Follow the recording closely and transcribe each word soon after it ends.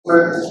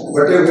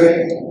बटे हुए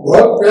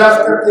बहुत प्रयास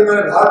करके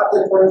मैंने भारत के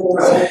कोने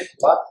से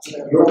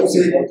लोगों से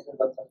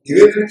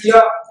निवेदन किया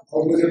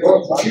और मुझे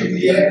बहुत खुशी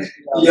हुई है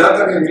कि यहाँ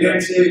तक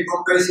इंग्लैंड से,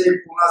 बम्बई से,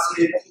 पूना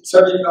से,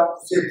 सभी गांवों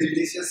से,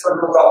 दिल्ली से सब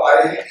लोग आप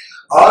आए हैं।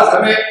 आज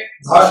हमें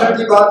भाषण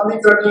की बात नहीं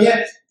करनी है,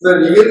 मैं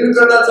निवेदन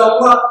करना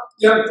चाहूंगा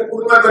कि हम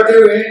टुकड़ों में बटे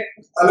हुए हैं,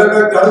 अलग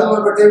अलग घरों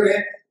में बटे हुए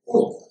हैं,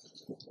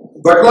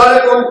 बंटवारे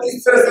को हम किस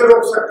तरह से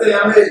रोक सकते हैं।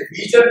 हमें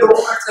विजन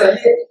डॉक्यूमेंट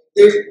चाहिए,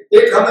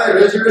 एक हमें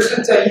रेजोल्यूशन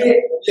चाहिए,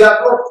 या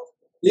तो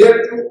ये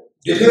to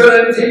deliver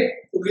anything,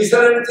 to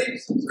listen anything.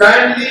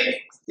 Kindly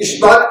इस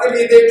बात के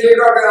लिए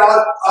देखिएगा कि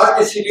आज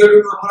के शेड्यूल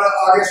में हमारा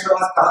आगे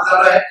समाज कहाँ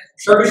जा रहा है।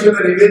 सभी से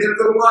मैं निवेदन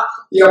करूंगा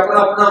कि अपना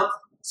अपना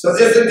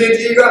सजेशन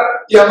दीजिएगा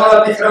कि हमारा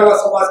बिखरा हुआ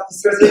समाज किस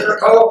तरह से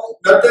रखा हो।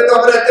 डरते तो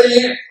हम रहते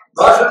ही हैं,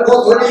 भाषण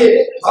बहुत हो रही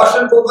है,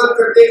 भाषण को बंद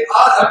करके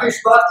आज हमें इस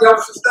बात की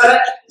आवश्यकता है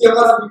कि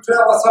हमारा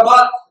बिखरा हुआ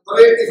समाज, हम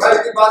 85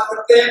 की बात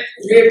करते हैं,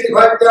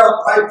 85 क्या हम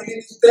 5 भी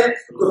नहीं दिखते हैं।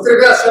 तो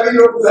कृपया सभी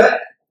लोग जो है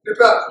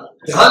कृपया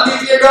ध्यान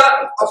दीजिएगा,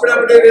 अपने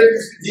अपने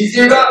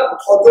दीजिएगा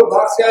और जो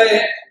भाग से आए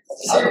हैं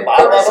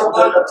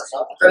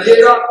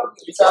करिएगा।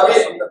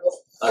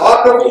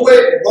 आप लोगों को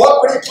एक बहुत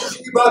बड़ी खुशी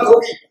की बात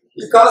होगी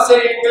कि कहाँ से,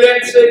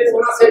 इंग्लैंड से,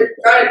 पूना से,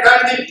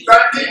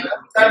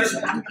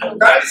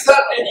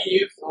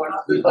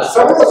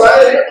 सब लोग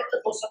आए हैं,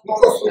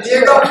 उनको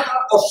सुनिएगा।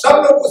 और सब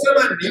लोगों से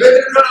मैं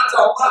निवेदन करना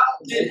चाहूंगा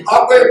कि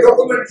आपको एक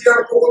डॉक्यूमेंट दिया,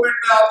 डॉक्यूमेंट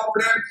में आप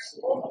अपने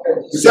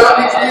विचार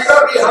लिखिएगा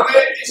कि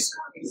हमें इस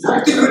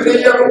मुक्ति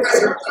को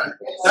कैसे होता है।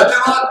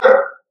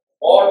 धन्यवाद।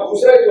 और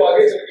दूसरा जो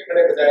आगे चल के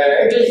मैंने बताया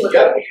है कि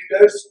यंग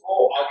लीडर्स को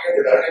आगे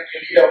बढ़ाने के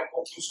लिए हमको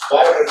कुछ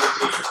बात करनी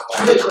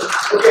चाहिए,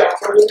 क्योंकि आप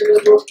लोगों ने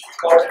जो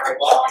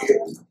बात की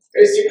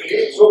बेसिकली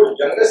जो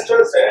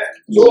यंगस्टर्स हैं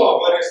जो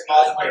हमारे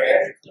समाज में है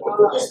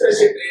उनको किस तरह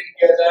से ट्रेन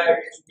किया जाए,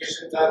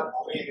 एजुकेशन का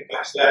कोई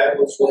मसला है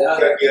उसको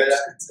क्या किया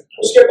जाए,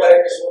 उसके बारे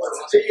में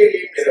सोचना चाहिए।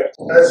 ये मेरा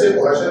ऐसे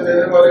भाषण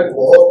देने वाले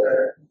बहुत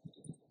हैं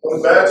और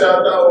मैं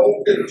चाहता हूँ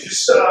कि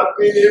जिस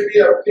आदमी ने भी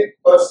अपनी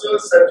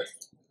पर्सनल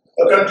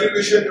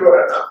कंट्रीब्यूशन जो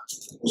है ना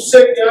उससे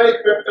क्या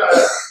इफेक्ट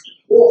आया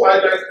वो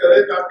हाईलाइट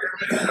करे, ताकि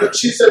हमें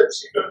अच्छी से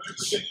अच्छी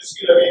कंट्रीब्यूशन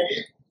जिसकी लगेगी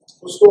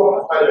उसको हम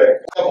हाईलाइट।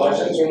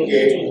 भाषण सुन के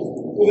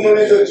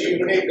उन्होंने जो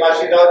जीवनी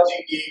काशीनाथ जी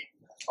की,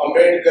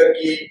 अम्बेडकर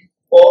की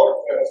और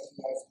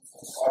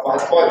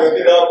महात्मा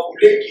ज्योतिराव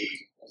फुले की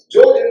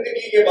जो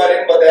जिंदगी के बारे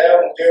में बताया,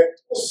 मुझे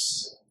उस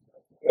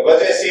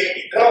वजह से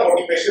इतना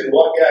मोटिवेशन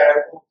हुआ क्या है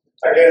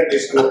अटेंड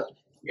दिस ग्रुप।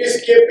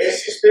 इसके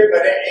बेसिस पे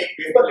मैंने एक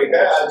पेपर लिखा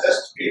है, I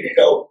just read it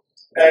out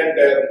and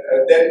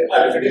then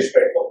I'll finish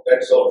my talk.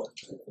 That's all.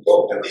 So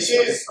this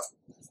is,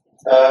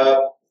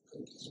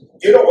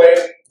 when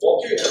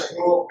walking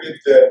through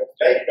with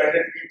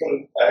like-minded people,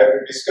 I have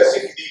been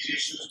discussing these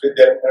issues with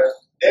them.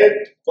 Then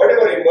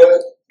whatever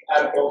emerged,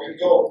 I'm talking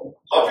to.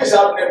 हाफिज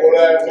साहब ने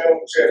बोला है, मैं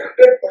उनसे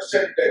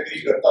 100%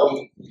 agree करता हूँ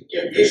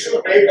कि we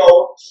should make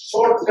out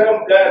short-term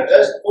plan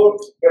just for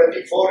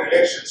 24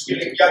 elections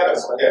के लिए क्या कर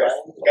सकते हैं.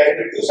 Can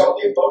we do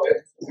something about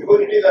it?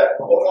 Because it is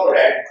on our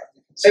hand.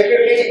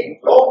 Secondly,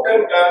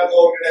 long-term plan का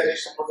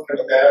organization उन्होंने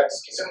बताया, इस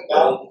किस्म का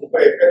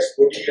apex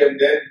body and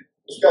then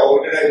उसका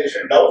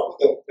organization down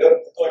to the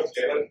third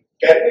level.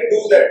 Can we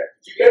do that?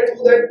 We can do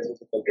that.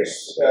 It's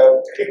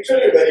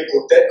actually very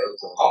good. Then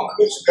हम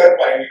कुछ कर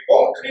पाएंगे.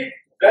 Concrete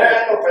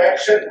plan of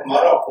action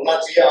हमारा होना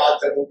चाहिए। आज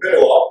तक उभरे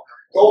हो आप,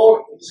 तो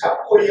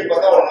सबको ये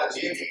पता होना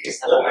चाहिए कि इस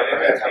 2 महीने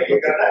में हमें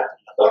ये करना है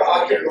और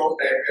आगे long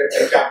time में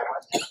क्या करना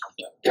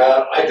है।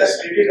 I just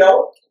read it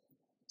out.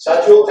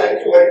 Satchu,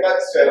 thank you very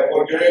much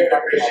for giving a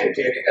patient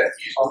hearing, and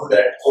please do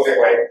that for a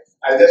while.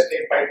 I'll just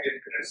take 5-10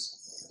 minutes.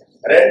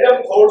 Random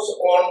thoughts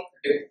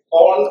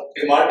on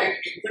demanding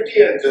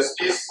equity and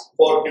justice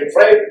for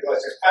deprived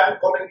classes. I'm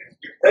calling it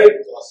deprived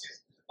classes.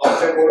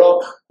 आपने बोला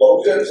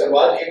बहुजन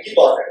समाज एक ही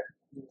बात है,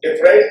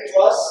 deprived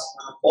class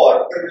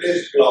और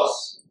privileged class,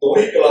 दो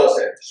ही class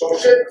है,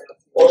 शोषित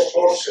और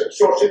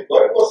शोषित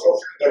वर्ग को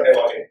शोषित करने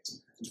वाले।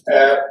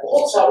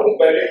 बहुत सालों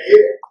पहले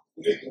ये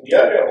पूरी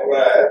दुनिया में हो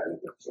रहा है,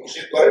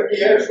 शोषित वर्ग भी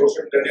है,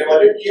 शोषण करने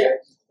वाले भी है,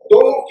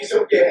 दोनों किस्म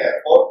के हैं।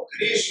 और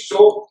ग्रीस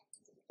जो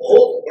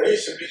बहुत बड़ी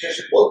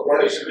सिविलाइजेशन, बहुत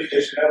बड़ी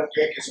सिविलाइजेशन है, उनके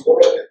एक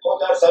स्कॉलर ने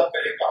 2000 साल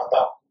पहले कहा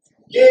था,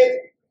 ये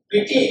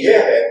पीटी ये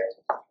है,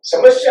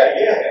 समस्या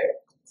ये है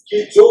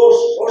कि जो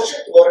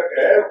शोषित वर्ग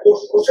है वो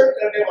शोषण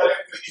करने वाले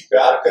को यदि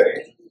प्यार करे,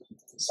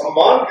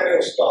 सम्मान करे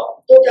उसका,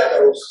 तो क्या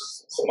करो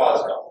समाज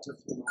का।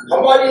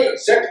 हमारी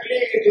exactly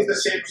it is the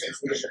same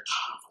situation.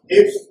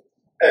 If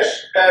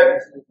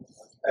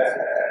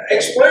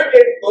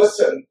exploited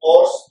person or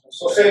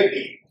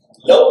society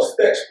loves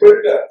the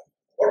exploiter,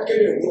 what can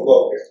you do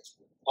about it?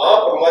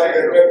 आप हमारे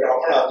घर में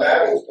ब्राह्मण आता है,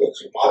 उसको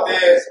जिमाते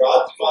हैं,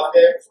 श्राद्ध जिमाते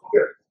हैं,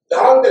 उसको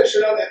दान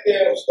दक्षिणा देते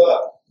हैं, उसका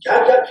क्या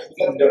क्या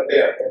खिदमत करते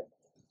हैं।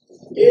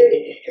 ये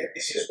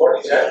this is what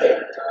is happening.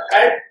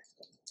 And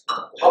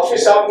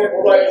हाफिज साहब ने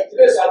बोला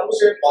इतने सालों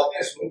से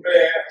बातें सुन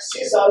रहे हैं,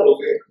 80 साल हो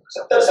गए,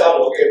 70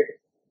 साल हो गए,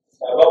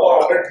 बाबा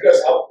अम्बेडकर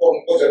साहब को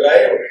उनको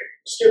जगाए हुए,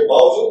 उसके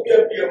बावजूद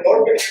भी अब not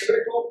been able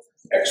to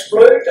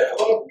exploit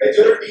our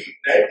majority.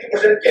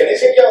 90% कहने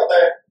से क्या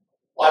होता है,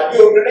 आर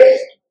बी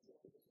ऑर्गेनाइज्ड।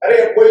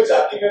 अरे कोई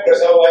जाति में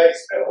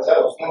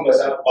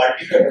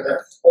party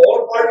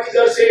all parties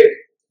are saying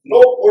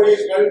nobody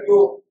is going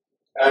to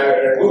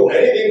do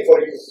anything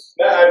for you.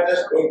 Now I'm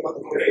just going to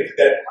read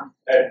that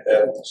and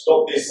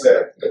stop this kind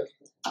of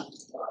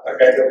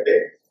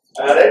thing.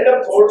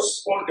 Random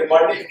thoughts on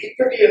demanding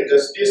equity and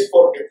justice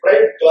for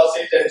deprived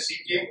classes and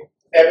seeking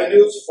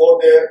avenues for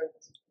their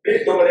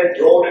predominant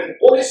role in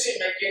policy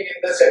making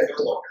in the central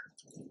government.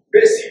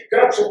 Basic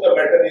crux of the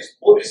matter is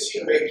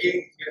policy making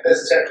in the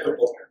central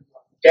government.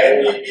 Can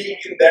we be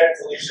in that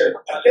position?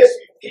 Unless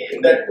we be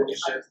in that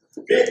position,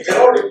 we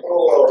cannot improve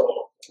our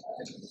law.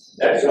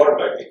 That is what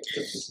my thinking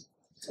is.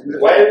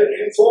 While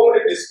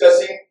informally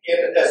discussing in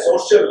a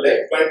social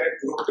like-minded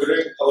group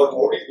during our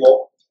morning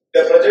walk,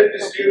 the present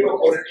state of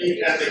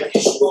polity and the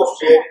issue of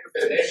sharing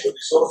the national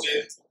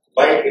resources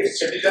by its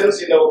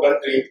citizens in our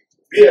country,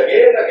 we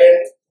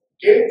again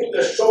came to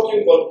the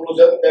shocking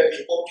conclusion that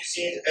the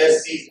OBCs,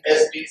 SCs,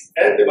 STs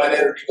and the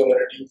minority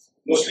community,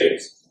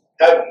 Muslims,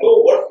 have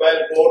no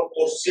worthwhile role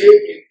or say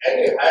in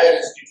any higher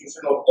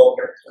institution of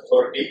government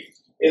authority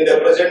in the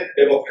present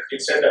democratic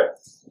setup.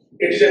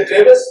 It is a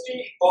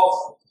travesty of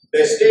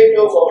the state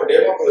of our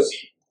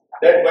democracy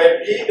that while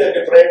we, the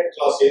deprived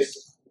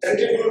classes,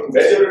 contribute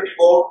majority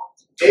vote,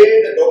 they,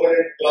 the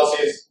dominant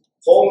classes,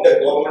 form the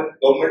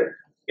government,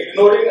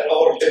 ignoring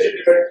our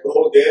legitimate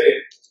role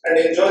therein and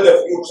enjoy the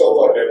fruits of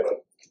our labor.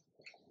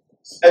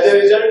 As a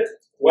result,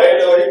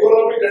 while our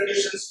economic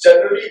conditions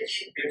generally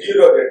keep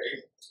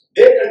deteriorating,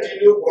 they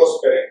continue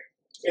prospering.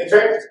 In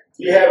fact,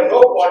 we have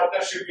no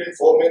partnership in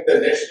forming the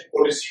national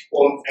policy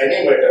on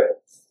any matter,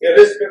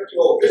 irrespective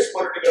of which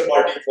political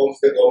party forms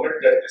the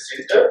government at the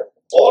center.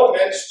 All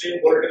mainstream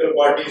political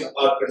parties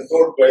are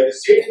controlled by the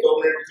same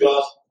dominant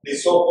class, the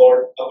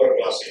so-called upper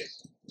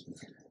classes.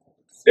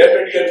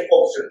 Remedial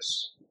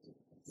options.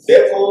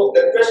 Therefore,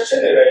 the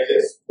question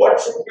arises, what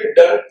should be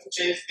done to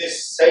change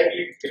this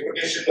cyclic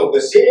repetition of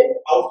the same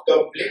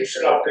outcome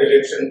election after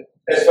election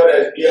as far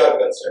as we are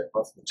concerned?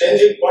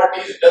 Changing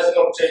parties does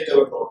not change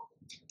our role.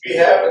 We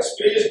have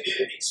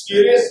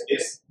experienced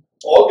this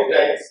all the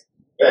time.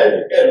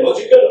 Well, a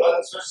logical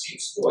answer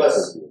seems to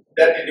us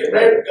that the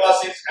deprived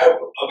classes have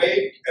to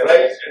awake,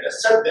 arise and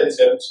assert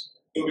themselves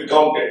to be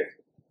counted.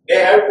 They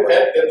have to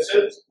help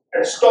themselves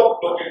and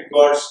stop looking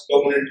towards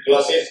dominant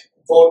classes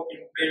for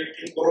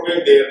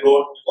improving their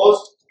role, because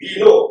we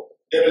know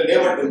they will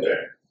never do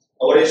that.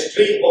 Our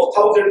history of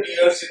 1,000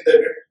 years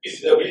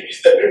is the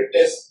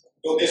witness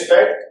to this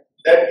fact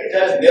that it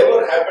has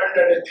never happened,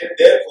 and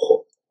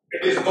therefore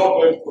it is not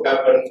going to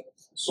happen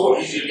so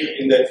easily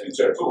in the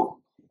future too.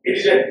 It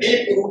is a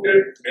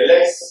deep-rooted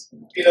malaise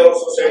in our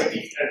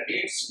society and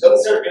needs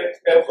concerted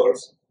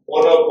efforts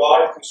on our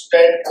part to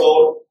stand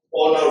tall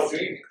on our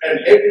feet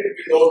and let it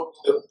be known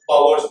to the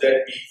powers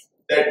that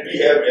we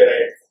have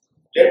arrived.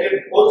 Let it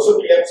also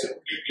be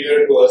absolutely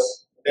clear to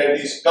us that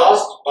this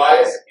caste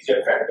bias is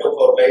a fact of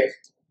our life,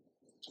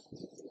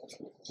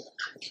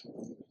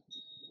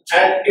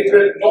 and it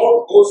will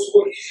not go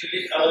so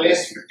easily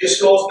unless we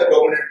dislodge the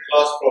dominant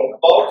class from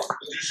powerful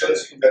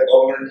positions in the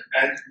government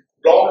and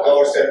plant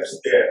ourselves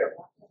there.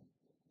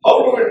 How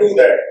do we do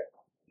that?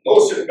 No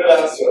simple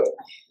answer,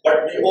 but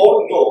we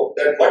all know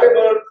that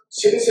whatever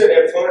sincere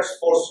efforts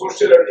for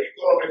social and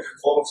economic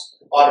reforms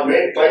are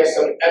made by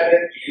some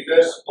eminent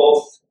leaders of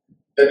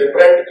the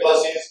deprived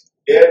classes,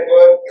 there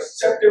were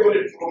perceptible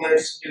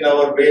improvements in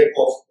our way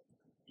of,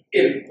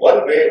 in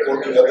one way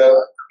or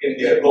another, in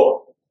their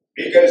role.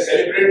 We can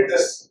celebrate the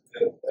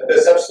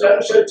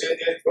substantial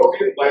changes brought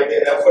in by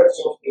the efforts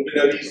of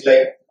luminaries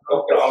like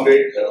Dr.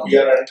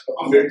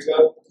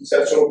 Ambedkar,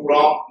 Sarson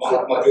Ram,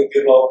 Mahatma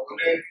Jyotirao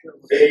Phule,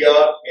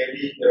 PERIYAR, A.B.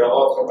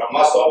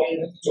 Ramaswamy,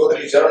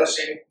 Chaudhary Charan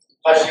Singh,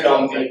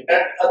 KANSHIRAM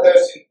and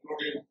others,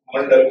 including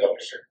Mandal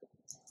Commission.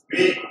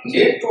 We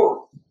need to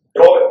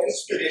draw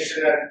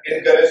inspiration and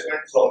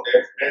encouragement from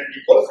them and be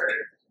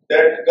confident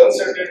that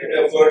concerted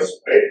efforts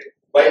made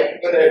by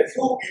even a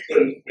few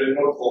people will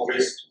not go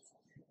waste.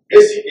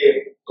 Basic aim,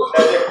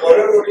 as a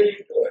corollary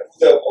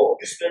to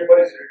this paper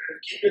is written,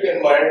 keeping in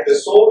mind the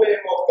sole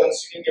aim of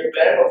considering a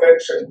plan of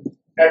action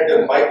at the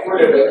micro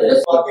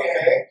level. बातें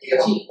हैं कि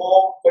हमको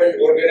कोई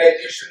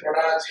organization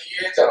बनाना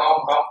चाहिए जहां हम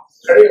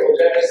खड़े हो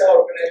जाए, ऐसा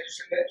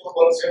organization है तो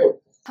कौन से हो?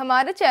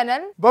 हमारे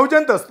चैनल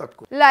बहुजन दस्तक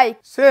को लाइक,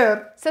 शेयर,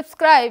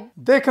 सब्सक्राइब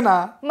देखना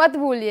मत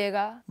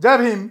भूलिएगा। जय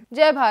भीम,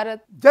 जय भारत,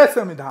 जय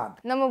संविधान,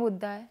 नमो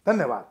बुद्धाय।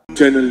 धन्यवाद।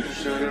 चैनल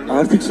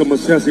आर्थिक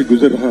समस्या से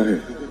गुजर रहा है।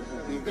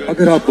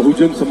 अगर आप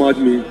बहुजन समाज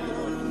में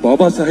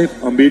बाबा साहेब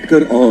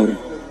अम्बेडकर और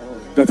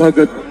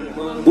तथागत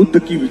बुद्ध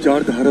की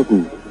विचारधारा को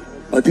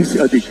अधिक से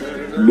अधिक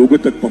लोगों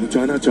तक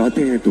पहुंचाना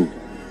चाहते हैं तो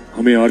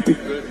हमें आर्थिक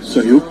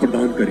सहयोग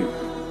प्रदान करें,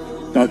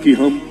 ताकि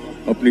हम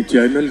अपने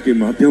चैनल के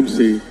माध्यम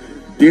से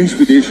देश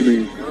विदेश में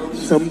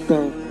समता,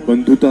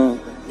 बंधुता,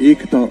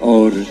 एकता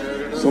और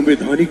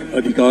संवैधानिक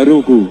अधिकारों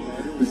को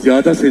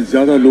ज्यादा से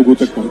ज्यादा लोगों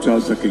तक पहुंचा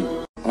सकें।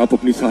 आप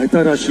अपनी सहायता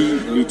राशि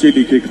नीचे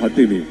लिखे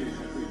खाते में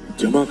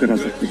जमा करा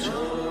सकते हैं।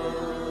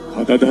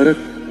 खाता धारक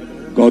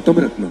गौतम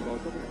रत्ना,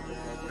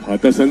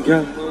 खाता संख्या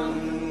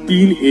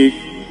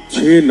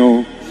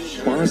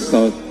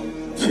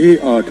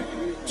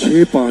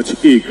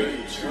 316957686551।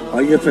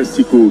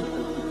 IFSC कोड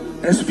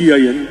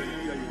SBIN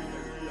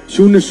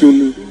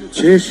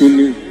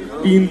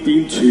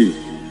 00603336,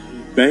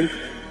 बैंक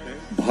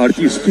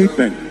भारतीय स्टेट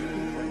बैंक।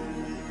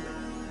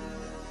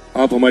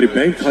 आप हमारे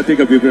बैंक खाते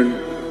का विवरण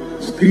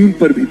स्क्रीन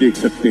पर भी देख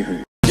सकते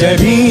हैं। जय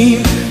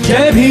भीम,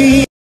 जय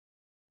भीम।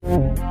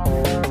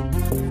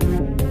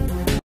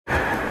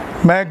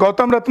 मैं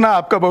गौतम रत्ना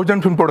आपका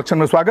बहुजन फिल्म प्रोडक्शन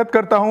में स्वागत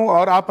करता हूं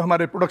और आप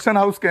हमारे प्रोडक्शन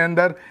हाउस के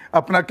अंदर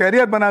अपना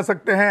कैरियर बना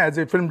सकते हैं as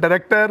a film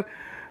director,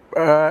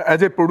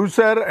 as a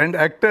producer and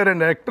actor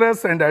and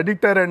actress and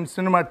editor and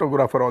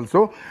cinematographer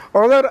also.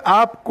 अगर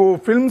आपको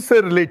फिल्म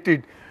से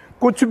रिलेटेड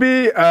कुछ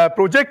भी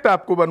प्रोजेक्ट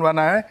आपको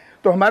बनवाना है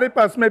तो हमारे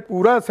पास में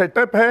पूरा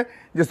सेटअप है,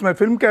 जिसमें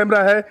फिल्म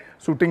कैमरा है,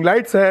 शूटिंग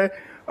लाइट्स है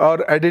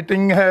और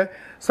एडिटिंग है।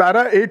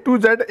 सारा A to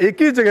Z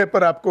एक ही जगह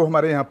पर आपको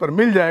हमारे यहाँ पर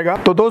मिल जाएगा।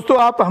 तो दोस्तों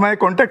आप हमें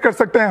कांटेक्ट कर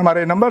सकते हैं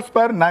हमारे नंबर्स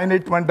पर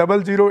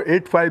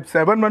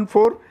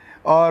 9810085714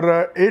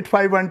 और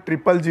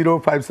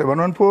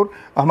 8510005714।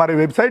 हमारे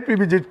वेबसाइट पे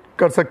विजिट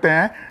कर सकते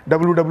हैं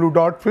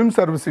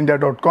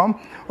www.filmserviceindia.com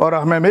और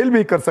हमें मेल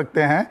भी कर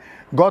सकते हैं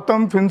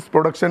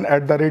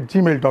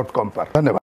gautamfilmsproduction@gmail.com पर। धन्यवाद।